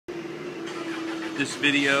This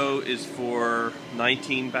video is for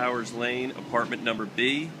 19 Bowers Lane, apartment number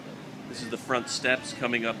B. This is the front steps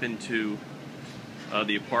coming up into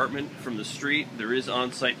the apartment from the street. There is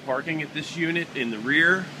on-site parking at this unit in the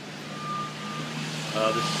rear.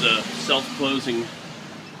 This is a self-closing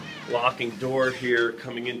locking door here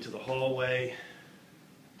coming into the hallway.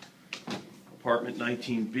 Apartment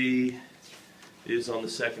 19B is on the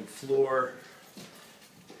second floor.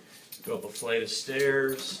 Go up a flight of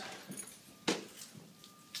stairs.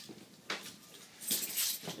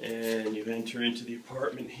 And you enter into the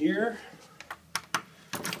apartment here.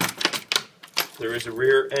 There is a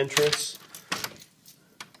rear entrance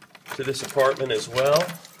to this apartment as well.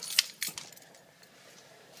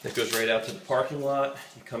 That goes right out to the parking lot.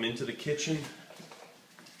 You come into the kitchen.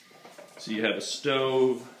 So you have a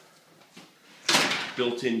stove,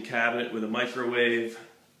 built-in cabinet with a microwave,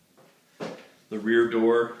 the rear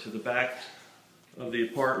door to the back of the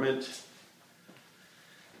apartment.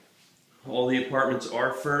 All the apartments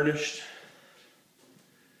are furnished.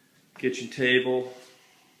 Kitchen table,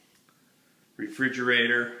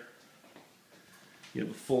 refrigerator. You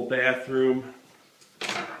have a full bathroom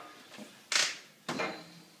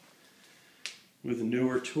with a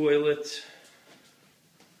newer toilet.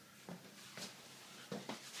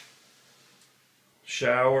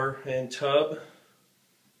 Shower and tub.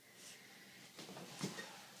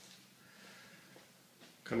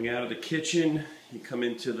 Coming out of the kitchen, you come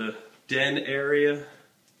into the den area.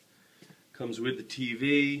 Comes with the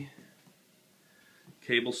TV.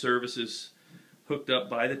 Cable services hooked up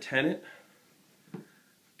by the tenant.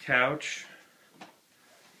 Couch.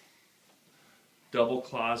 Double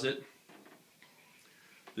closet.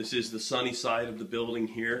 This is the sunny side of the building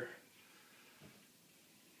here.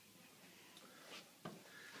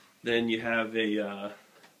 Then you have a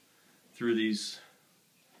through this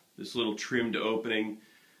little trimmed opening,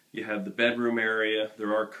 you have the bedroom area.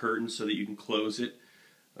 There are curtains so that you can close it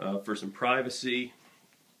for some privacy.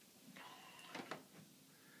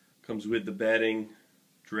 Comes with the bedding,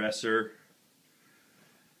 dresser,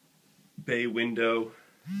 bay window.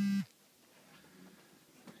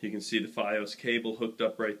 You can see the FiOS cable hooked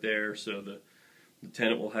up right there, so the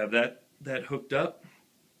tenant will have that hooked up.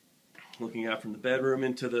 Looking out from the bedroom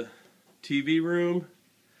into the TV room.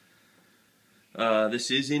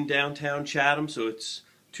 This is in downtown Chatham, so it's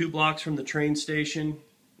 2 blocks from the train station,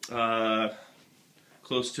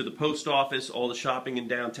 close to the post office, all the shopping in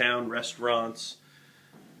downtown, restaurants.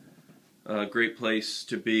 Great place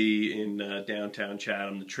to be in downtown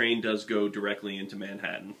Chatham. The train does go directly into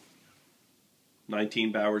Manhattan.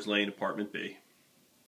 19 Bowers Lane, apartment B.